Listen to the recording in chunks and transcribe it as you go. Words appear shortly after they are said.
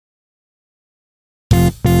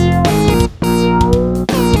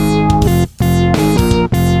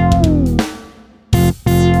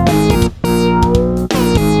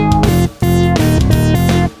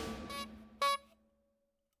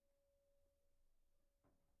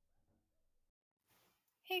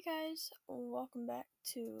Hey guys, welcome back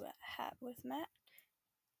to Hat with Matt.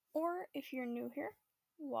 Or if you're new here,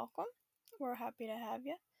 welcome. We're happy to have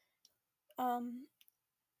you. I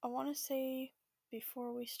want to say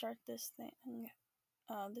before we start this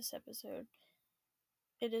episode,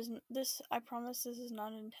 I promise this is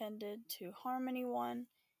not intended to harm anyone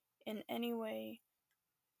in any way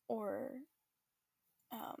or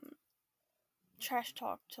trash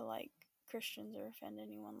talk to Christians or offend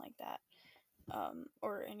anyone like that.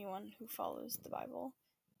 Or anyone who follows the Bible.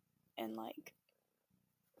 And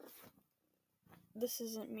this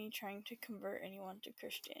isn't me trying to convert anyone to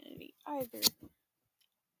Christianity either,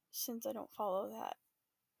 since I don't follow that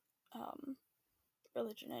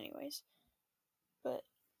religion anyways. But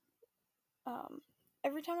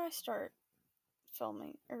every time I start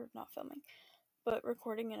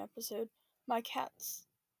recording an episode, my cats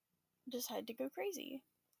decide to go crazy.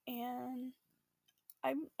 And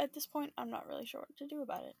at this point, I'm not really sure what to do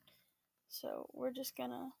about it. So we're just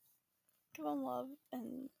gonna give them love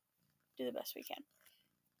and do the best we can.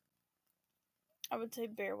 I would say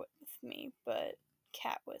bear with me, but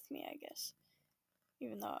cat with me, I guess.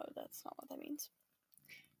 Even though that's not what that means.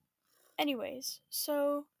 Anyways,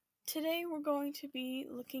 so today we're going to be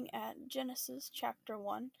looking at Genesis chapter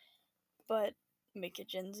 1, but make it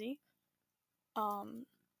Gen Z.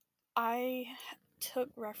 I took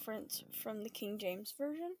reference from the King James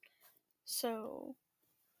Version, so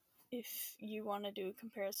if you want to do a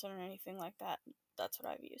comparison or anything like that, that's what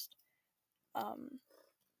I've used.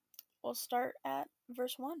 We'll start at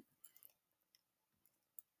verse 1.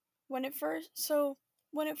 When it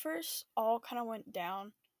first all kind of went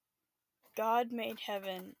down, God made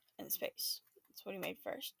heaven and space. That's what he made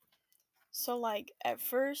first. So at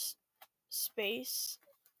first, space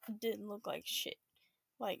didn't look like shit.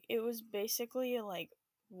 It was basically a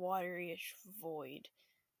watery-ish void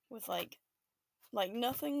with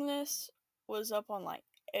nothingness was up on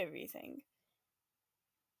everything.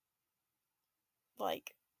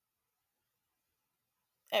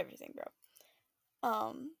 Everything,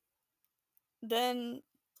 bro. Then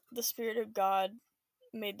the Spirit of God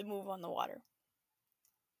made the move on the water.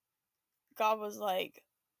 God was like,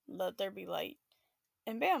 let there be light.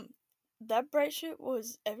 And bam, that bright shit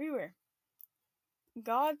was everywhere.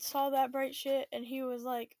 God saw that bright shit and he was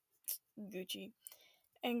like, Gucci.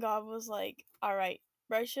 And God was like, alright,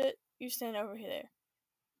 bright shit, you stand over here.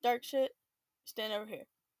 Dark shit, stand over here.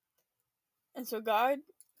 And so God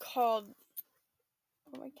called...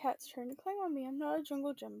 Oh, my cat's trying to climb on me. I'm not a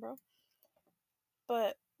jungle gym, bro.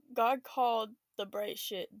 But God called the bright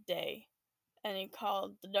shit day. And he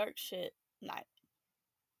called the dark shit night.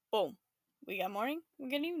 Boom. We got morning, we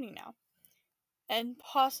got evening now. And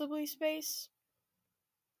possibly space.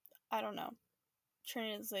 I don't know.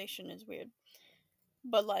 Translation is weird.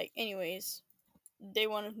 But anyways, day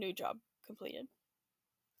one of new job completed.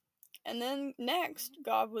 And then next,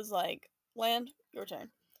 God was like, land, your turn.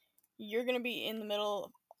 You're gonna be in the middle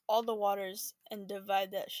of all the waters and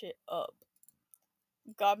divide that shit up.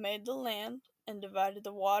 God made the land and divided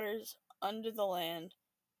the waters under the land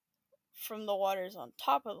from the waters on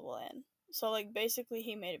top of the land. So basically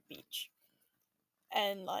he made a beach.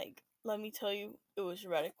 And let me tell you, it was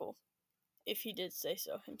radical, if he did say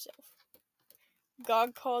so himself.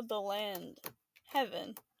 God called the land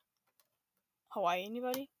heaven. Hawaii,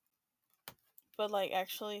 anybody? But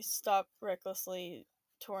actually stop recklessly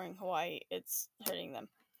touring Hawaii. It's hurting them.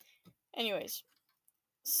 Anyways,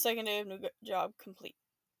 second day of new job complete.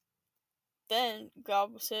 Then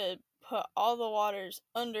God said, put all the waters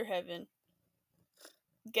under heaven,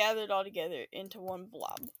 gathered all together into one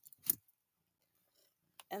blob.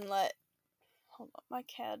 And hold on, my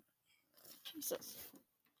cat, Jesus.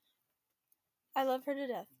 I love her to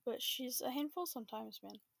death, but she's a handful sometimes,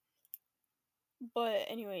 man. But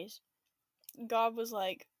anyways, God was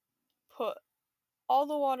like, put all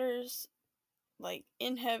the waters,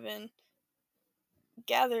 in heaven,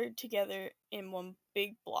 gathered together in one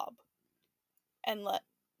big blob. And let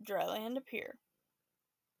dry land appear.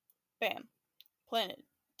 Bam. Planted.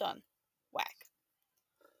 Done. Whack.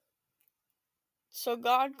 So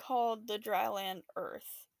God called the dry land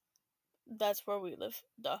Earth. That's where we live.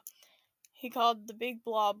 Duh. He called the big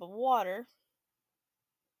blob of water.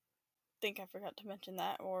 Think I forgot to mention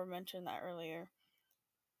that or mention that earlier.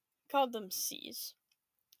 He called them seas.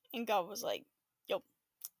 And God was like, yo,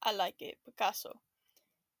 I like it, Picasso.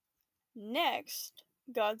 Next,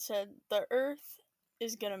 God said the earth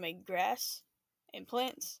is gonna make grass and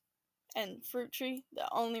plants and fruit tree that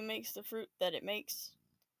only makes the fruit that it makes,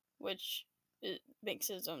 which it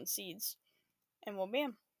makes its own seeds. And well,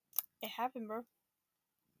 bam, it happened, bro.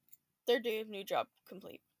 Third day of new job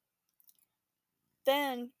complete.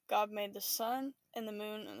 Then God made the sun and the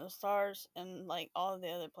moon and the stars and like all of the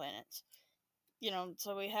other planets.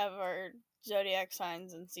 So we have our zodiac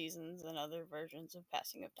signs and seasons and other versions of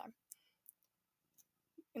passing of time.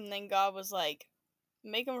 And then God was like,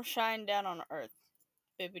 make them shine down on earth.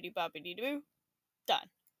 Bibbidi bobbidi doo. Done.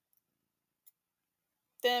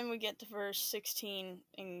 Then we get to verse 16,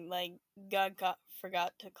 and like God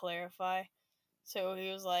forgot to clarify. So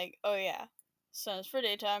he was like, oh yeah, sun is for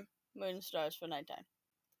daytime, moon and stars for nighttime.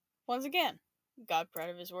 Once again, God proud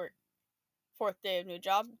of his work. Fourth day of new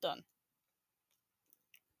job, done.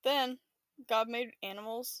 Then God made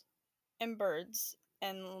animals and birds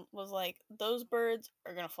and was like, those birds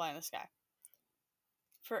are gonna fly in the sky.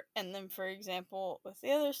 And then for example, with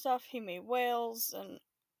the other stuff, he made whales and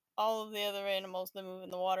all of the other animals that move in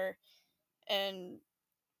the water and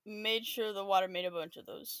made sure the water made a bunch of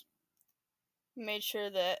those. Made sure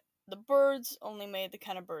that the birds only made the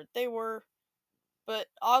kind of bird they were, but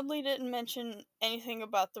oddly didn't mention anything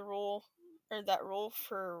about the rule or that rule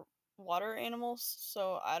for water animals,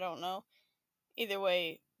 so I don't know. Either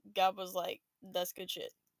way, God was like, that's good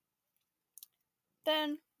shit.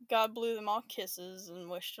 Then God blew them all kisses and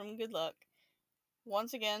wished them good luck.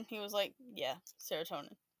 Once again, he was like, yeah,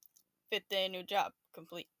 serotonin. Fifth day, new job,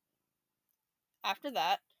 complete. After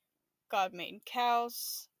that, God made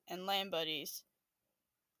cows and lamb buddies.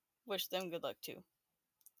 Wished them good luck too.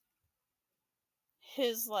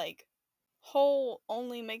 His like whole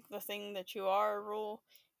only make the thing that you are rule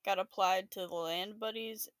got applied to the land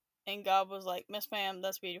buddies, and God was like, Miss Ma'am,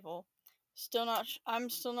 that's beautiful. I'm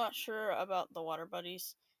still not sure about the water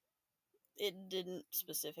buddies. It didn't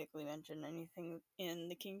specifically mention anything in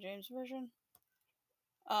the King James version.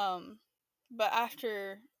 But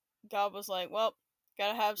after God was like, well,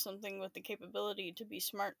 gotta have something with the capability to be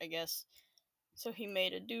smart, I guess. So he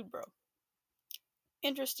made a dude bro.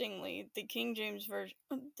 Interestingly, the King James version.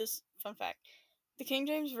 This fun fact: the King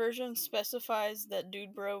James version specifies that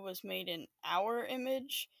dude bro was made in our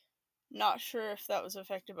image. Not sure if that was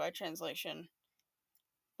affected by translation.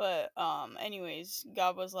 But anyways,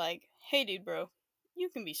 God was like, "Hey, dude bro, you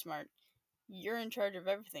can be smart. You're in charge of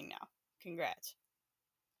everything now. Congrats."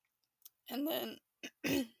 And then,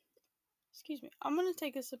 excuse me, I'm gonna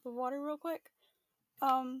take a sip of water real quick.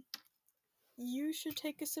 You should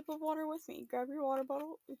take a sip of water with me. Grab your water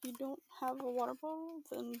bottle. If you don't have a water bottle,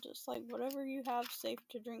 then just like whatever you have safe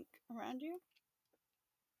to drink around you.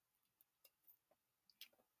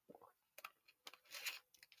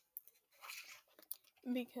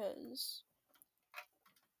 Because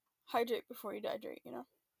hydrate before you dehydrate, you know?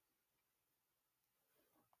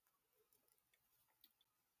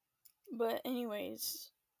 But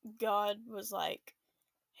anyways, God was like,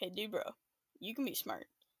 hey dude bro, you can be smart.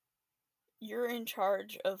 You're in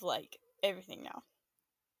charge of like everything now.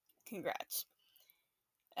 Congrats.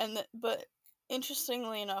 But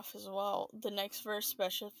interestingly enough as well, the next verse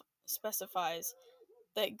specifies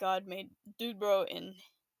that God made dude bro in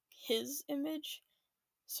his image.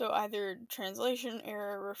 So either translation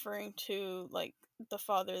error referring to like the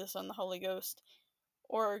Father, the Son, the Holy Ghost,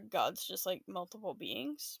 or God's just like multiple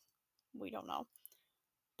beings. We don't know.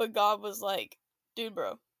 But God was like, dude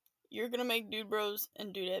bro, you're gonna make dude bros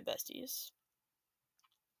and dudette besties.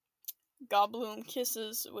 God blew him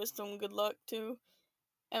kisses, wisdom, good luck too,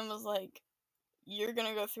 and was like, you're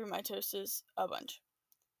gonna go through mitosis a bunch.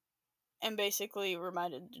 And basically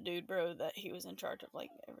reminded the dude bro that he was in charge of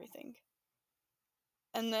like everything.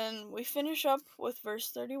 And then we finish up with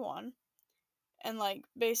verse 31. And like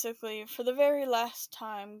basically for the very last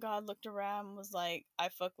time God looked around and was like, I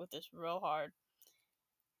fuck with this real hard.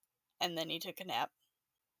 And then he took a nap.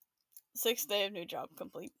 6th day of new job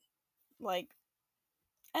complete. Like,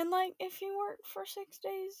 and like if you work for 6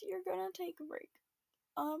 days, you're gonna take a break.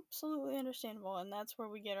 Absolutely understandable. And that's where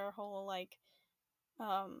we get our whole like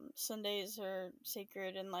Sundays are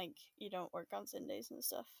sacred and like you don't work on Sundays and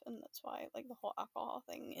stuff, and that's why like the whole alcohol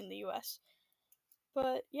thing in the US.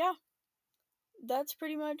 But yeah, that's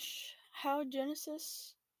pretty much how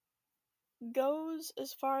Genesis goes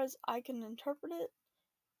as far as I can interpret it.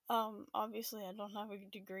 Obviously I don't have a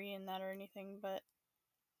degree in that or anything, but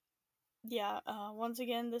yeah, once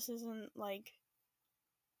again, this isn't like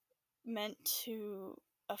meant to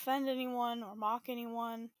offend anyone or mock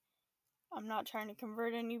anyone. I'm not trying to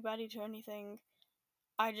convert anybody to anything.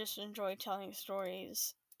 I just enjoy telling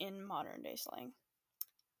stories in modern day slang.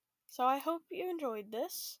 So I hope you enjoyed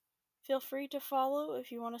this. Feel free to follow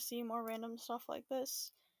if you want to see more random stuff like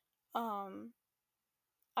this.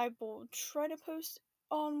 I will try to post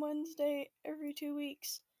on Wednesday every 2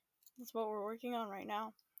 weeks. That's what we're working on right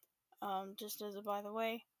now. Just as a by the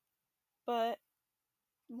way. But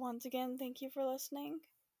once again, thank you for listening.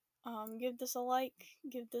 Give this a like.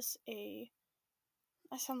 Give this a.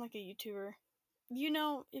 I sound like a YouTuber. You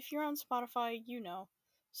know, if you're on Spotify, you know.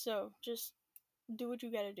 So just do what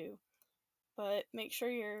you gotta do. But make sure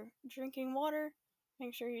you're drinking water.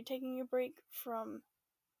 Make sure you're taking a break from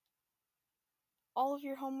all of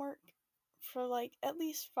your homework for like at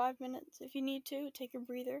least 5 minutes. If you need to, take a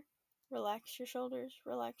breather. Relax your shoulders,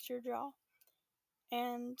 relax your jaw.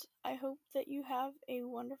 And I hope that you have a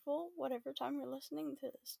wonderful whatever time you're listening to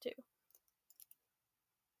this to.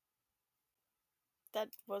 That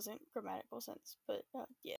wasn't grammatical sense, but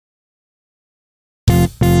yeah.